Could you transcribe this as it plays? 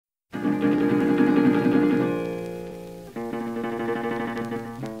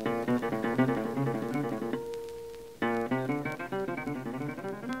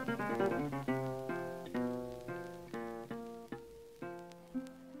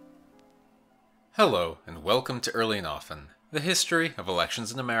Hello, and welcome to Early and Often, the history of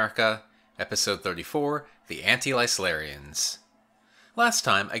elections in America, Episode 34, the Anti-Leislerians. Last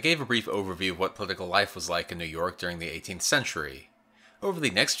time, I gave a brief overview of what political life was like in New York during the 18th century. Over the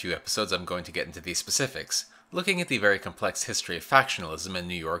next few episodes, I'm going to get into these specifics, looking at the very complex history of factionalism in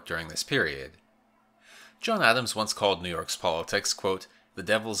New York during this period. John Adams once called New York's politics, quote, the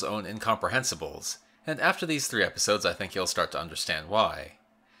devil's own incomprehensibles, and after these 3 episodes, I think you'll start to understand why.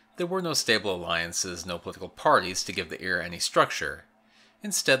 There were no stable alliances, no political parties to give the era any structure.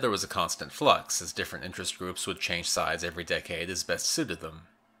 Instead, there was a constant flux, as different interest groups would change sides every decade as best suited them.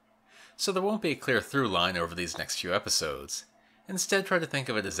 So there won't be a clear through line over these next few episodes. Instead, try to think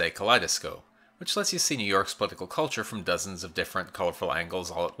of it as a kaleidoscope, which lets you see New York's political culture from dozens of different, colorful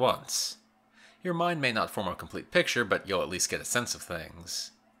angles all at once. Your mind may not form a complete picture, but you'll at least get a sense of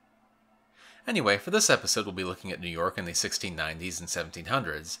things. Anyway, for this episode we'll be looking at New York in the 1690s and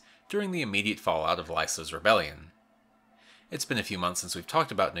 1700s, during the immediate fallout of Leisler's rebellion. It's been a few months since we've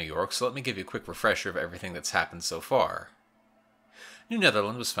talked about New York, so let me give you a quick refresher of everything that's happened so far. New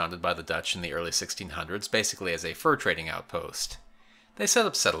Netherland was founded by the Dutch in the early 1600s, basically as a fur trading outpost. They set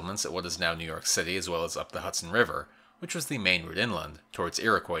up settlements at what is now New York City, as well as up the Hudson River, which was the main route inland, towards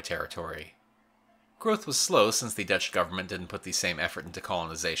Iroquois territory. Growth was slow since the Dutch government didn't put the same effort into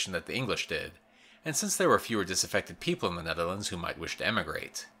colonization that the English did, and since there were fewer disaffected people in the Netherlands who might wish to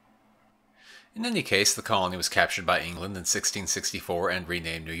emigrate. In any case, the colony was captured by England in 1664 and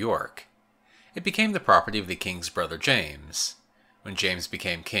renamed New York. It became the property of the king's brother James. When James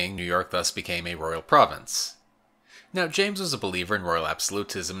became king, New York thus became a royal province. Now, James was a believer in royal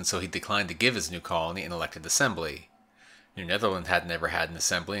absolutism, and so he declined to give his new colony an elected assembly. New Netherland had never had an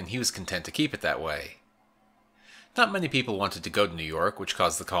assembly, and he was content to keep it that way. Not many people wanted to go to New York, which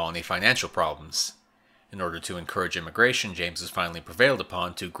caused the colony financial problems. In order to encourage immigration, James was finally prevailed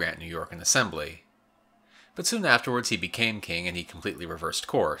upon to grant New York an assembly. But soon afterwards he became king, and he completely reversed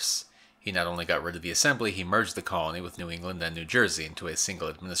course. He not only got rid of the assembly, he merged the colony with New England and New Jersey into a single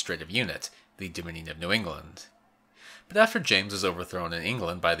administrative unit, the Dominion of New England. But after James was overthrown in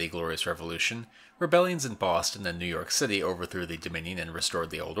England by the Glorious Revolution, rebellions in Boston and New York City overthrew the Dominion and restored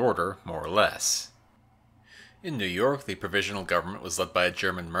the old order, more or less. In New York, the provisional government was led by a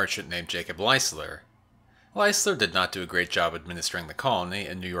German merchant named Jacob Leisler. Leisler did not do a great job administering the colony,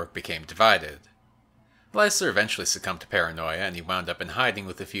 and New York became divided. Leisler eventually succumbed to paranoia, and he wound up in hiding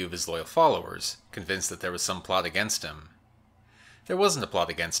with a few of his loyal followers, convinced that there was some plot against him. There wasn't a plot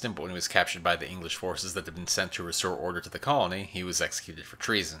against him, but when he was captured by the English forces that had been sent to restore order to the colony, he was executed for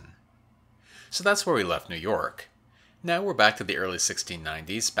treason. So that's where we left New York. Now we're back to the early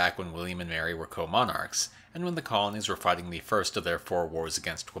 1690s, back when William and Mary were co-monarchs, and when the colonies were fighting the first of their 4 wars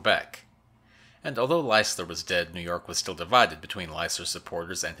against Quebec. And although Leisler was dead, New York was still divided between Leisler's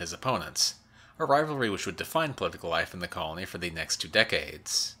supporters and his opponents, a rivalry which would define political life in the colony for the next 2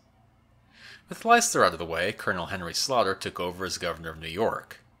 decades. With Leisler out of the way, Colonel Henry Sloughter took over as governor of New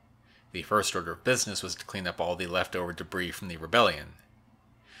York. The first order of business was to clean up all the leftover debris from the rebellion.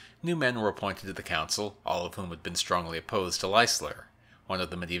 New men were appointed to the council, all of whom had been strongly opposed to Leisler. One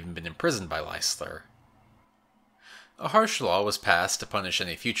of them had even been imprisoned by Leisler. A harsh law was passed to punish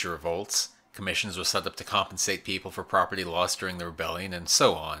any future revolts, commissions were set up to compensate people for property lost during the rebellion, and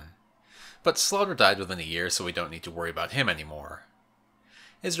so on. But Sloughter died within a year, so we don't need to worry about him anymore.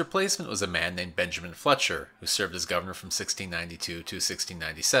 His replacement was a man named Benjamin Fletcher, who served as governor from 1692 to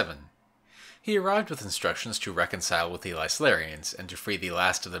 1697. He arrived with instructions to reconcile with the Leislerians, and to free the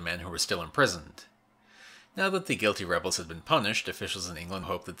last of the men who were still imprisoned. Now that the guilty rebels had been punished, officials in England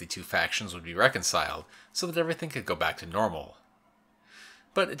hoped that the 2 factions would be reconciled, so that everything could go back to normal.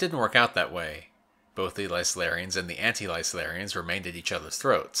 But it didn't work out that way. Both the Leislerians and the Anti-Leislerians remained at each other's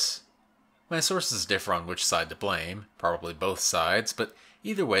throats. My sources differ on which side to blame, probably both sides, but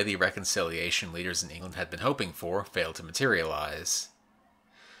either way the reconciliation leaders in England had been hoping for failed to materialize.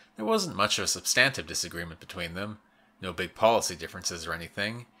 There wasn't much of a substantive disagreement between them, no big policy differences or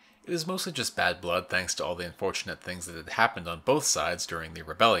anything. It was mostly just bad blood thanks to all the unfortunate things that had happened on both sides during the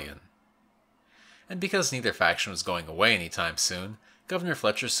rebellion. And because neither faction was going away anytime soon, Governor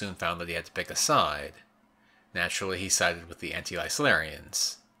Fletcher soon found that he had to pick a side. Naturally, he sided with the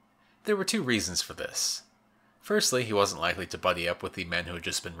Anti-Leislerians. There were 2 reasons for this. Firstly, he wasn't likely to buddy up with the men who had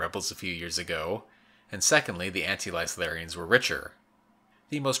just been rebels a few years ago, and secondly, the Anti-Leislerians were richer.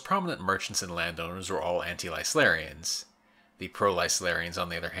 The most prominent merchants and landowners were all Anti-Leislerians. The pro-Leislerians, on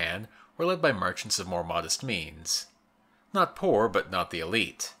the other hand, were led by merchants of more modest means. Not poor, but not the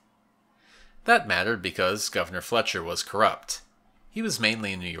elite. That mattered because Governor Fletcher was corrupt. He was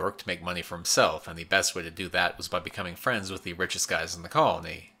mainly in New York to make money for himself, and the best way to do that was by becoming friends with the richest guys in the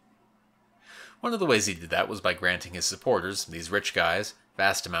colony. One of the ways he did that was by granting his supporters, these rich guys,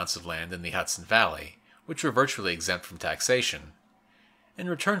 vast amounts of land in the Hudson Valley, which were virtually exempt from taxation. In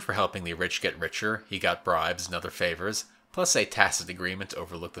return for helping the rich get richer, he got bribes and other favors, plus a tacit agreement to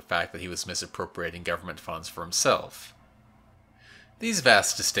overlook the fact that he was misappropriating government funds for himself. These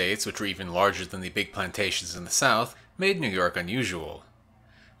vast estates, which were even larger than the big plantations in the South, made New York unusual.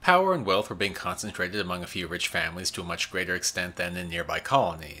 Power and wealth were being concentrated among a few rich families to a much greater extent than in nearby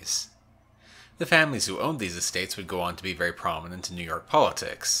colonies. The families who owned these estates would go on to be very prominent in New York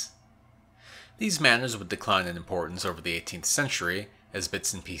politics. These manors would decline in importance over the 18th century, as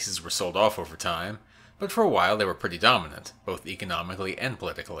bits and pieces were sold off over time, but for a while they were pretty dominant, both economically and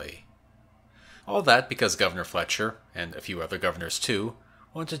politically. All that because Governor Fletcher, and a few other governors too,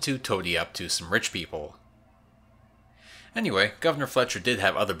 wanted to toady up to some rich people. Anyway, Governor Fletcher did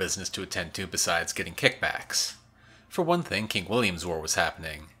have other business to attend to besides getting kickbacks. For one thing, King William's War was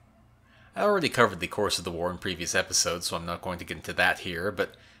happening. I already covered the course of the war in previous episodes, so I'm not going to get into that here,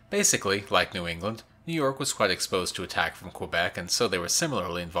 but basically, like New England, New York was quite exposed to attack from Quebec, and so they were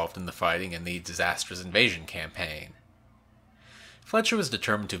similarly involved in the fighting in the disastrous invasion campaign. Fletcher was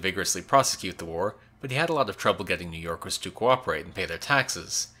determined to vigorously prosecute the war, but he had a lot of trouble getting New Yorkers to cooperate and pay their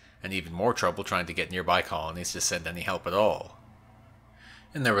taxes, and even more trouble trying to get nearby colonies to send any help at all.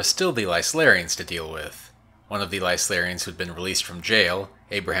 And there was still the Leislerians to deal with. One of the Leislerians who had been released from jail,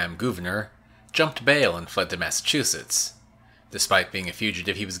 Abraham Gouverneur, jumped bail and fled to Massachusetts. Despite being a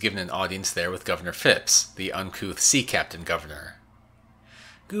fugitive, he was given an audience there with Governor Phipps, the uncouth sea captain governor.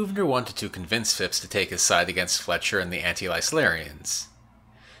 Gouverneur wanted to convince Phipps to take his side against Fletcher and the Anti-Leislerians.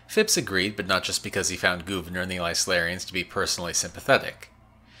 Phipps agreed, but not just because he found Gouverneur and the Leislerians to be personally sympathetic.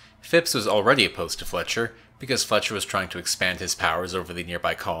 Phipps was already opposed to Fletcher because Fletcher was trying to expand his powers over the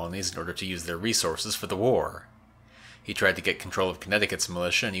nearby colonies in order to use their resources for the war. He tried to get control of Connecticut's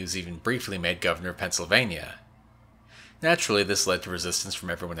militia, and he was even briefly made governor of Pennsylvania. Naturally, this led to resistance from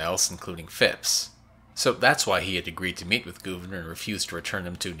everyone else, including Phipps. So that's why he had agreed to meet with Gouverneur and refused to return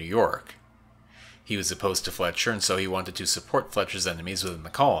him to New York. He was opposed to Fletcher, and so he wanted to support Fletcher's enemies within the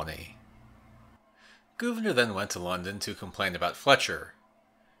colony. Gouverneur then went to London to complain about Fletcher.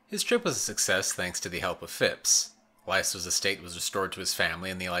 His trip was a success thanks to the help of Phipps. Leisler's estate was restored to his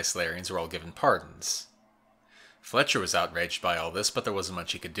family, and the Leislerians were all given pardons. Fletcher was outraged by all this, but there wasn't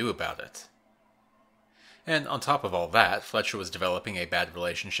much he could do about it. And on top of all that, Fletcher was developing a bad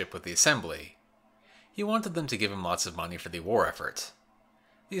relationship with the Assembly. He wanted them to give him lots of money for the war effort.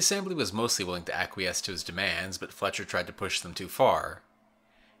 The Assembly was mostly willing to acquiesce to his demands, but Fletcher tried to push them too far.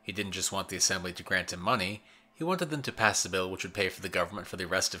 He didn't just want the Assembly to grant him money, he wanted them to pass a bill which would pay for the government for the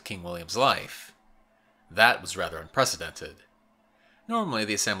rest of King William's life. That was rather unprecedented. Normally,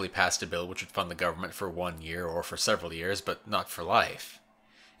 the Assembly passed a bill which would fund the government for 1 year or for several years, but not for life.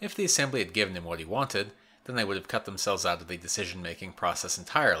 If the Assembly had given him what he wanted, then they would have cut themselves out of the decision-making process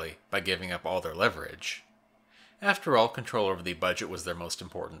entirely by giving up all their leverage. After all, control over the budget was their most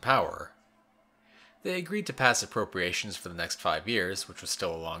important power. They agreed to pass appropriations for the next 5 years, which was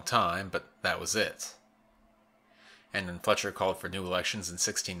still a long time, but that was it. And when Fletcher called for new elections in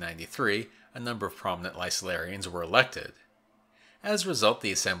 1693, a number of prominent Leislerians were elected. As a result,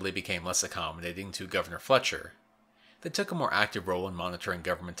 the Assembly became less accommodating to Governor Fletcher. They took a more active role in monitoring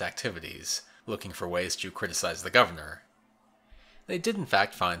government activities, looking for ways to criticize the governor. They did in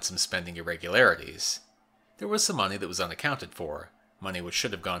fact find some spending irregularities. There was some money that was unaccounted for, money which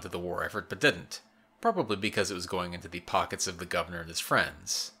should have gone to the war effort but didn't, probably because it was going into the pockets of the governor and his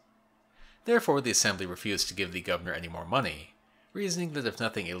friends. Therefore, the Assembly refused to give the governor any more money, reasoning that if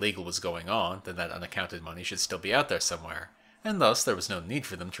nothing illegal was going on, then that unaccounted money should still be out there somewhere, and thus there was no need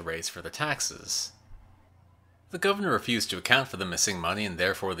for them to raise further taxes. The governor refused to account for the missing money, and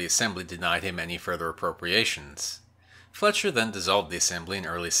therefore the Assembly denied him any further appropriations. Fletcher then dissolved the Assembly in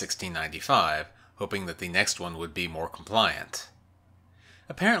early 1695, hoping that the next one would be more compliant.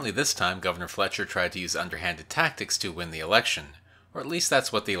 Apparently this time Governor Fletcher tried to use underhanded tactics to win the election, or at least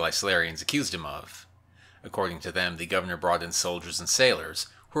that's what the Leislerians accused him of. According to them, the governor brought in soldiers and sailors,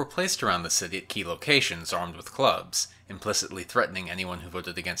 who were placed around the city at key locations armed with clubs, implicitly threatening anyone who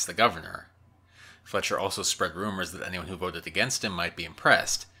voted against the governor. Fletcher also spread rumors that anyone who voted against him might be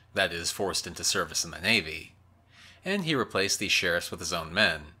impressed, that is, forced into service in the Navy. And he replaced these sheriffs with his own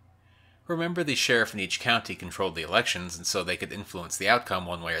men. Remember, the sheriff in each county controlled the elections, and so they could influence the outcome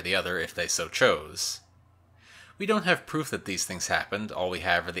one way or the other if they so chose. We don't have proof that these things happened, all we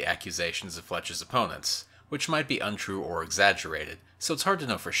have are the accusations of Fletcher's opponents, which might be untrue or exaggerated, so it's hard to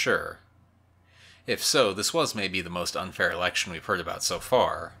know for sure. If so, this was maybe the most unfair election we've heard about so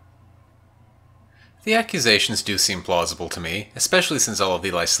far. The accusations do seem plausible to me, especially since all of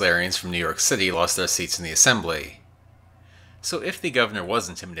the Leislerians from New York City lost their seats in the Assembly. So if the governor was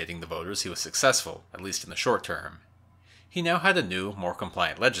intimidating the voters, he was successful, at least in the short term. He now had a new, more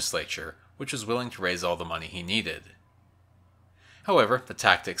compliant legislature, which was willing to raise all the money he needed. However, the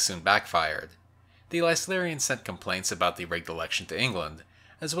tactics soon backfired. The Leislerians sent complaints about the rigged election to England,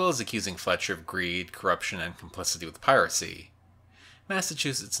 as well as accusing Fletcher of greed, corruption, and complicity with piracy.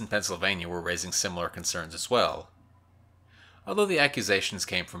 Massachusetts and Pennsylvania were raising similar concerns as well. Although the accusations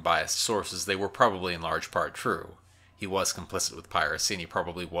came from biased sources, they were probably in large part true. He was complicit with piracy, and he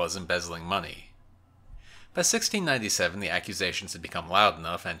probably was embezzling money. By 1697, the accusations had become loud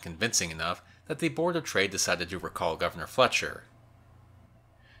enough and convincing enough that the Board of Trade decided to recall Governor Fletcher.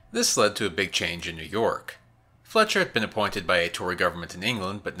 This led to a big change in New York. Fletcher had been appointed by a Tory government in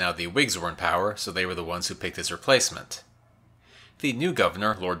England, but now the Whigs were in power, so they were the ones who picked his replacement. The new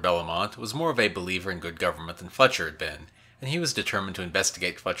governor, Lord Bellamont, was more of a believer in good government than Fletcher had been, and he was determined to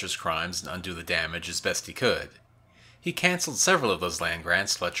investigate Fletcher's crimes and undo the damage as best he could. He cancelled several of those land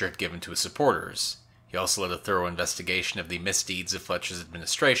grants Fletcher had given to his supporters. He also led a thorough investigation of the misdeeds of Fletcher's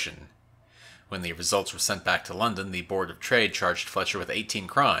administration. When the results were sent back to London, the Board of Trade charged Fletcher with 18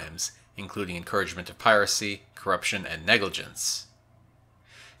 crimes, including encouragement of piracy, corruption, and negligence.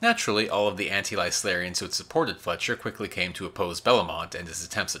 Naturally, all of the anti-Leislerians who had supported Fletcher quickly came to oppose Bellamont and his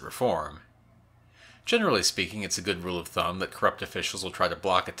attempts at reform. Generally speaking, it's a good rule of thumb that corrupt officials will try to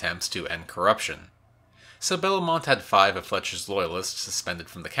block attempts to end corruption. So Bellamont had 5 of Fletcher's loyalists suspended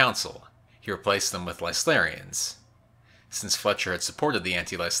from the council. He replaced them with Leislerians. Since Fletcher had supported the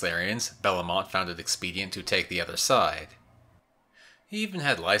anti-Leislerians, Bellamont found it expedient to take the other side. He even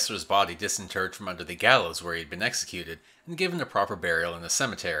had Leisler's body disinterred from under the gallows where he had been executed and given a proper burial in a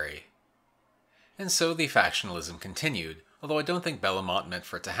cemetery. And so the factionalism continued, although I don't think Bellamont meant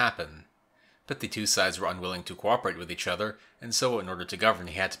for it to happen. But the two sides were unwilling to cooperate with each other, and so in order to govern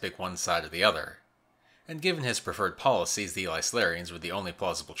he had to pick one side or the other. And given his preferred policies, the Leislerians were the only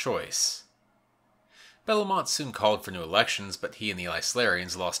plausible choice. Bellamont soon called for new elections, but he and the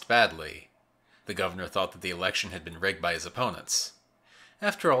Leislerians lost badly. The governor thought that the election had been rigged by his opponents.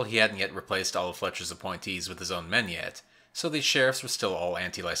 After all, he hadn't yet replaced all of Fletcher's appointees with his own men yet, so the sheriffs were still all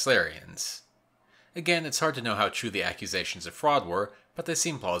anti-Leislerians. Again, it's hard to know how true the accusations of fraud were, but they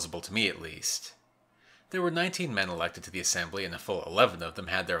seem plausible to me at least. There were 19 men elected to the Assembly, and a full 11 of them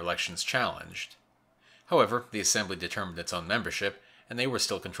had their elections challenged. However, the Assembly determined its own membership, and they were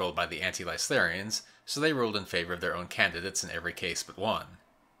still controlled by the anti-Leislerians, so they ruled in favor of their own candidates in every case but one.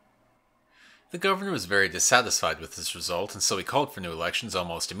 The governor was very dissatisfied with this result, and so he called for new elections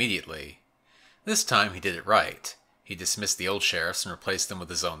almost immediately. This time he did it right. He dismissed the old sheriffs and replaced them with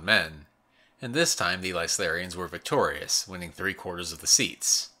his own men. And this time the Leislerians were victorious, winning 3/4 of the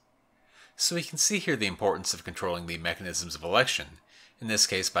seats. So we can see here the importance of controlling the mechanisms of election, in this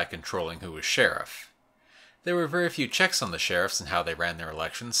case by controlling who was sheriff. There were very few checks on the sheriffs and how they ran their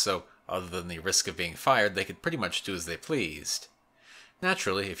elections, so other than the risk of being fired, they could pretty much do as they pleased.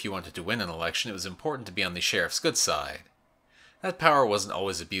 Naturally, if you wanted to win an election, it was important to be on the sheriff's good side. That power wasn't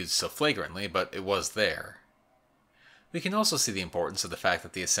always abused so flagrantly, but it was there. We can also see the importance of the fact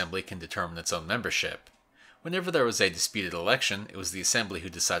that the Assembly can determine its own membership. Whenever there was a disputed election, it was the Assembly who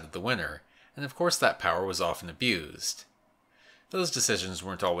decided the winner, and of course that power was often abused. Those decisions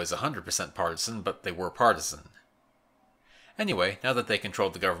weren't always 100% partisan, but they were partisan. Anyway, now that they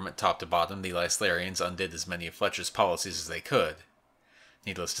controlled the government top to bottom, the Leislerians undid as many of Fletcher's policies as they could.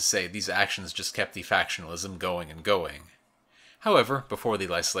 Needless to say, these actions just kept the factionalism going and going. However, before the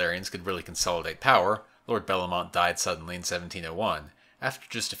Leislerians could really consolidate power, Lord Bellamont died suddenly in 1701, after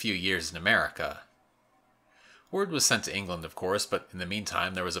just a few years in America. Word was sent to England, of course, but in the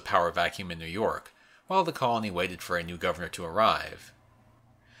meantime there was a power vacuum in New York, while the colony waited for a new governor to arrive.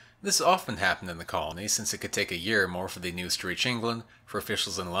 This often happened in the colony, since it could take a year or more for the news to reach England, for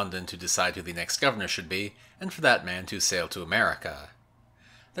officials in London to decide who the next governor should be, and for that man to sail to America.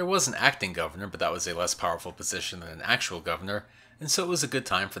 There was an acting governor, but that was a less powerful position than an actual governor, and so it was a good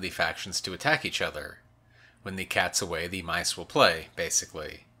time for the factions to attack each other. When the cat's away, the mice will play,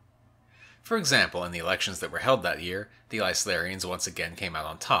 basically. For example, in the elections that were held that year, the Leislerians once again came out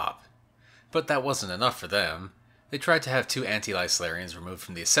on top. But that wasn't enough for them. They tried to have 2 anti-Leislerians removed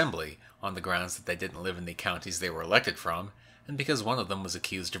from the Assembly, on the grounds that they didn't live in the counties they were elected from, and because one of them was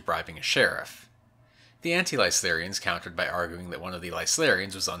accused of bribing a sheriff. The anti-Leislerians countered by arguing that one of the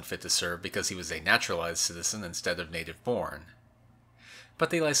Leislerians was unfit to serve because he was a naturalized citizen instead of native-born.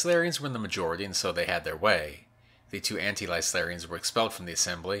 But the Leislerians were in the majority, and so they had their way. The 2 anti-Leislerians were expelled from the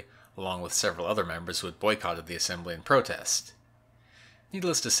Assembly, along with several other members who had boycotted the Assembly in protest.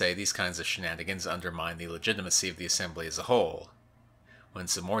 Needless to say, these kinds of shenanigans undermine the legitimacy of the assembly as a whole. When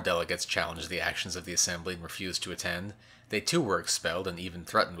some more delegates challenged the actions of the assembly and refused to attend, they too were expelled and even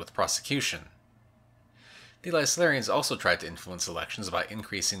threatened with prosecution. The Leislerians also tried to influence elections by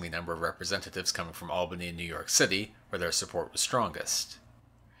increasing the number of representatives coming from Albany and New York City, where their support was strongest.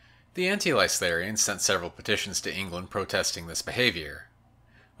 The Anti-Leislerians sent several petitions to England protesting this behavior.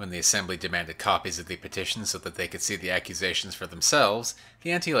 When the assembly demanded copies of the petitions so that they could see the accusations for themselves,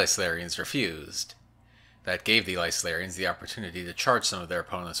 the Anti-Leislerians refused. That gave the Leislerians the opportunity to charge some of their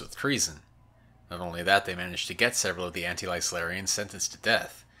opponents with treason. Not only that, they managed to get several of the Anti-Leislerians sentenced to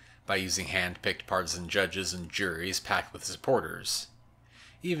death by using hand-picked partisan judges and juries packed with supporters.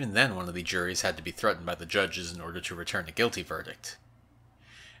 Even then, one of the juries had to be threatened by the judges in order to return a guilty verdict.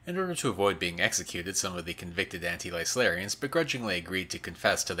 In order to avoid being executed, some of the convicted Anti-Leislerians begrudgingly agreed to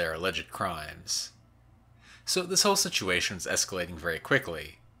confess to their alleged crimes. So this whole situation was escalating very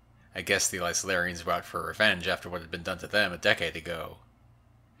quickly. I guess the Leislerians were out for revenge after what had been done to them a decade ago.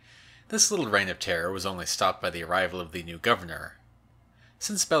 This little reign of terror was only stopped by the arrival of the new governor.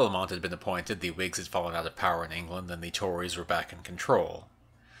 Since Bellamont had been appointed, the Whigs had fallen out of power in England and the Tories were back in control.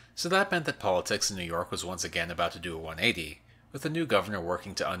 So that meant that politics in New York was once again about to do a 180, with the new governor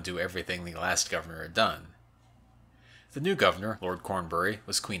working to undo everything the last governor had done. The new governor, Lord Cornbury,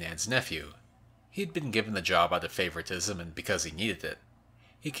 was Queen Anne's nephew. He had been given the job out of favoritism and because he needed it.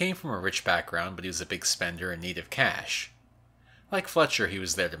 He came from a rich background, but he was a big spender in need of cash. Like Fletcher, he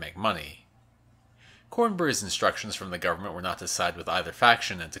was there to make money. Cornbury's instructions from the government were not to side with either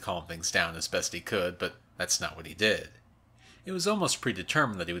faction and to calm things down as best he could, but that's not what he did. It was almost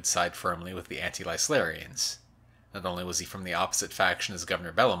predetermined that he would side firmly with the Anti-Leislerians. Not only was he from the opposite faction as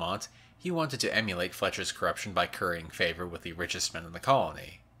Governor Bellamont, he wanted to emulate Fletcher's corruption by currying favor with the richest men in the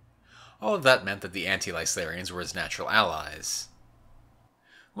colony. All of that meant that the Anti-Leislerians were his natural allies.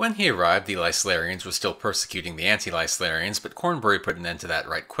 When he arrived, the Leislerians were still persecuting the Anti-Leislerians, but Cornbury put an end to that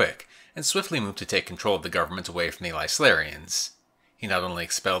right quick, and swiftly moved to take control of the government away from the Leislerians. He not only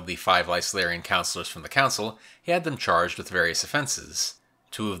expelled the 5 Leislerian councillors from the council, he had them charged with various offenses.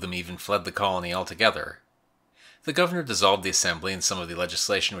 2 of them even fled the colony altogether. The governor dissolved the assembly and some of the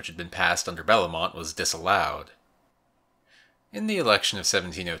legislation which had been passed under Bellamont was disallowed. In the election of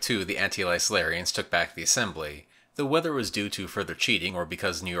 1702, the Anti-Leislerians took back the assembly, though whether it was due to further cheating or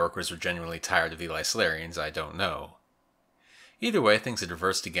because New Yorkers were genuinely tired of the Leislerians, I don't know. Either way, things had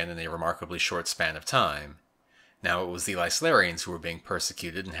reversed again in a remarkably short span of time. Now it was the Leislerians who were being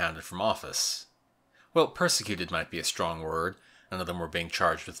persecuted and hounded from office. Well, persecuted might be a strong word. None of them were being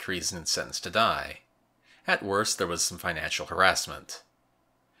charged with treason and sentenced to die. At worst, there was some financial harassment.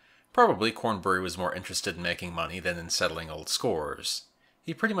 Probably Cornbury was more interested in making money than in settling old scores.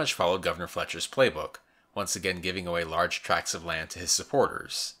 He pretty much followed Governor Fletcher's playbook, once again giving away large tracts of land to his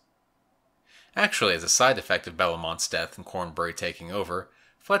supporters. Actually, as a side effect of Bellamont's death and Cornbury taking over,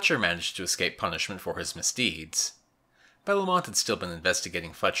 Fletcher managed to escape punishment for his misdeeds. Bellamont had still been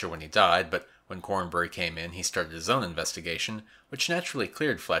investigating Fletcher when he died, but when Cornbury came in, he started his own investigation, which naturally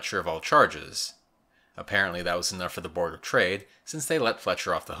cleared Fletcher of all charges. Apparently that was enough for the Board of Trade, since they let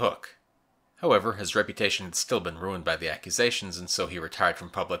Fletcher off the hook. However, his reputation had still been ruined by the accusations, and so he retired from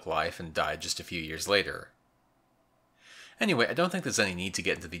public life and died just a few years later. Anyway, I don't think there's any need to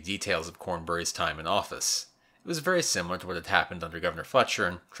get into the details of Cornbury's time in office. It was very similar to what had happened under Governor Fletcher,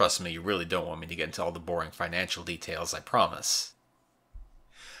 and trust me, you really don't want me to get into all the boring financial details, I promise.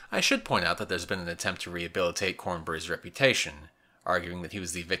 I should point out that there's been an attempt to rehabilitate Cornbury's reputation, arguing that he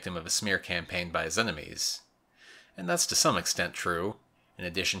was the victim of a smear campaign by his enemies. And that's to some extent true. In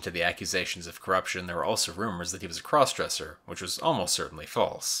addition to the accusations of corruption, there were also rumors that he was a crossdresser, which was almost certainly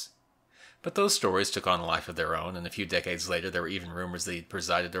false. But those stories took on a life of their own, and a few decades later there were even rumors that he had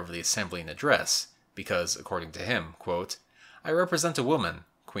presided over the assembly in address, because, according to him, quote, "I represent a woman,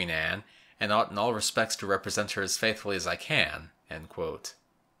 Queen Anne, and ought in all respects to represent her as faithfully as I can," end quote.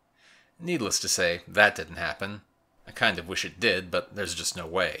 Needless to say, that didn't happen. I kind of wish it did, but there's just no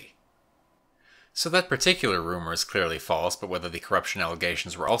way. So that particular rumor is clearly false, but whether the corruption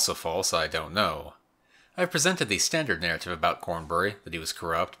allegations were also false, I don't know. I've presented the standard narrative about Cornbury, that he was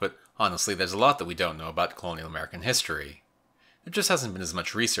corrupt, but honestly there's a lot that we don't know about colonial American history. There just hasn't been as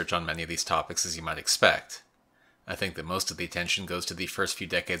much research on many of these topics as you might expect. I think that most of the attention goes to the first few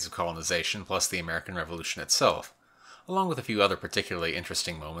decades of colonization plus the American Revolution itself, along with a few other particularly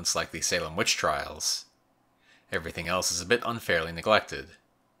interesting moments like the Salem witch trials. Everything else is a bit unfairly neglected.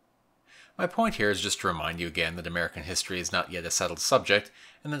 My point here is just to remind you again that American history is not yet a settled subject,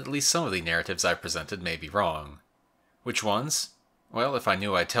 and that at least some of the narratives I've presented may be wrong. Which ones? Well, if I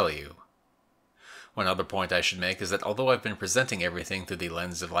knew, I'd tell you. One other point I should make is that although I've been presenting everything through the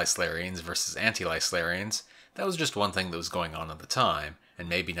lens of Leislerians versus Anti-Leislerians, that was just one thing that was going on at the time, and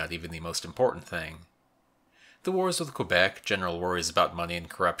maybe not even the most important thing. The wars with Quebec, general worries about money and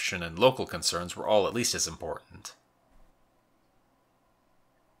corruption, and local concerns were all at least as important.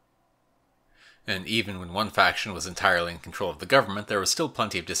 And even when one faction was entirely in control of the government, there was still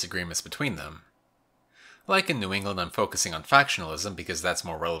plenty of disagreements between them. Like in New England, I'm focusing on factionalism because that's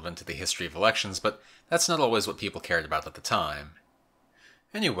more relevant to the history of elections, but that's not always what people cared about at the time.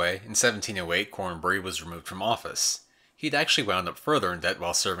 Anyway, in 1708, Cornbury was removed from office. He'd actually wound up further in debt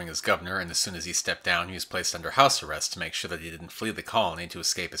while serving as governor, and as soon as he stepped down, he was placed under house arrest to make sure that he didn't flee the colony to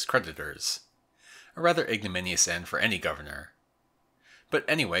escape his creditors. A rather ignominious end for any governor. But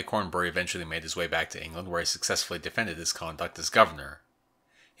anyway, Cornbury eventually made his way back to England, where he successfully defended his conduct as governor.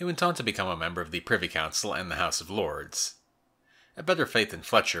 He went on to become a member of the Privy Council and the House of Lords. A better fate than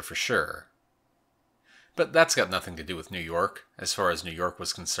Fletcher, for sure. But that's got nothing to do with New York. As far as New York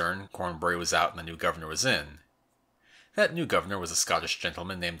was concerned, Cornbury was out and the new governor was in. That new governor was a Scottish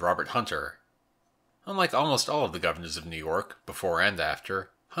gentleman named Robert Hunter. Unlike almost all of the governors of New York, before and after,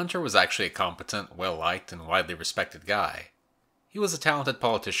 Hunter was actually a competent, well-liked, and widely respected guy. He was a talented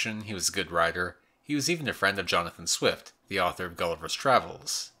politician, he was a good writer, he was even a friend of Jonathan Swift, the author of Gulliver's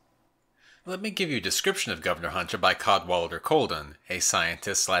Travels. Let me give you a description of Governor Hunter by Cadwallader Colden, a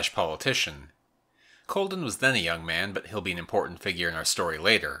scientist/politician. Colden was then a young man, but he'll be an important figure in our story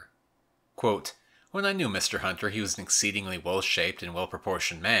later. Quote, "When I knew Mr. Hunter, he was an exceedingly well-shaped and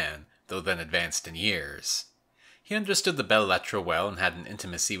well-proportioned man, though then advanced in years. He understood the belles lettres well and had an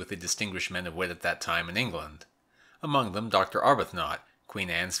intimacy with the distinguished men of wit at that time in England. Among them, Dr. Arbuthnot,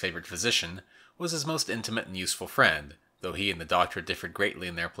 Queen Anne's favorite physician, was his most intimate and useful friend, though he and the doctor differed greatly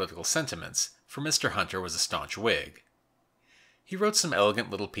in their political sentiments, for Mr. Hunter was a staunch Whig. He wrote some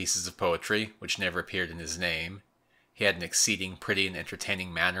elegant little pieces of poetry, which never appeared in his name. He had an exceeding pretty and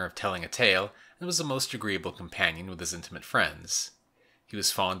entertaining manner of telling a tale, and was a most agreeable companion with his intimate friends. He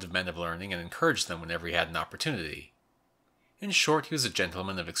was fond of men of learning and encouraged them whenever he had an opportunity. In short, he was a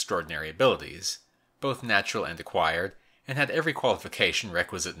gentleman of extraordinary abilities, both natural and acquired, and had every qualification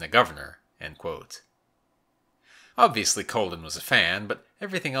requisite in a governor." End quote. Obviously Colden was a fan, but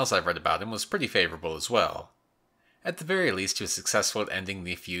everything else I've read about him was pretty favorable as well. At the very least, he was successful at ending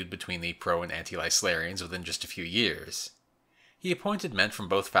the feud between the pro- and anti-Leislerians within just a few years. He appointed men from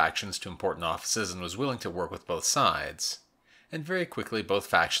both factions to important offices and was willing to work with both sides. And very quickly both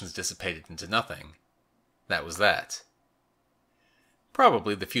factions dissipated into nothing. That was that.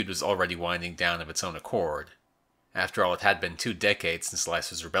 Probably the feud was already winding down of its own accord. After all, it had been 2 decades since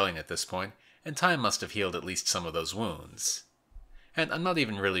Leisler's rebellion at this point, and time must have healed at least some of those wounds. And I'm not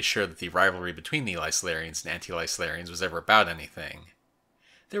even really sure that the rivalry between the Leislerians and Anti-Leislerians was ever about anything.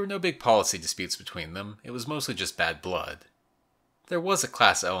 There were no big policy disputes between them, it was mostly just bad blood. There was a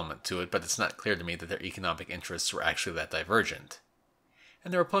class element to it, but it's not clear to me that their economic interests were actually that divergent.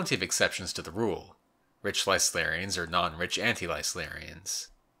 And there were plenty of exceptions to the rule. Rich Leislerians or non-rich Anti-Leislerians.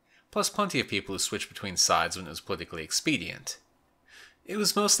 Plus plenty of people who switched between sides when it was politically expedient. It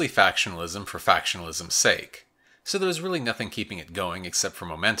was mostly factionalism for factionalism's sake, so there was really nothing keeping it going except for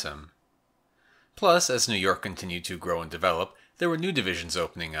momentum. Plus, as New York continued to grow and develop, there were new divisions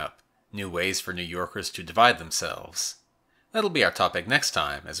opening up, new ways for New Yorkers to divide themselves. That'll be our topic next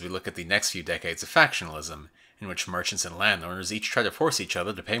time, as we look at the next few decades of factionalism, in which merchants and landowners each try to force each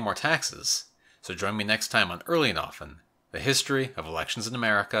other to pay more taxes. So join me next time on Early and Often, the history of elections in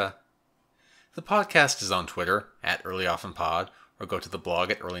America. The podcast is on Twitter, @EarlyOftenPod, or go to the blog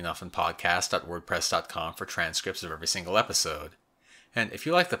at earlyandoftenpodcast.wordpress.com for transcripts of every single episode. And if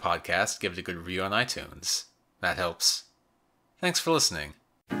you like the podcast, give it a good review on iTunes. That helps. Thanks for listening.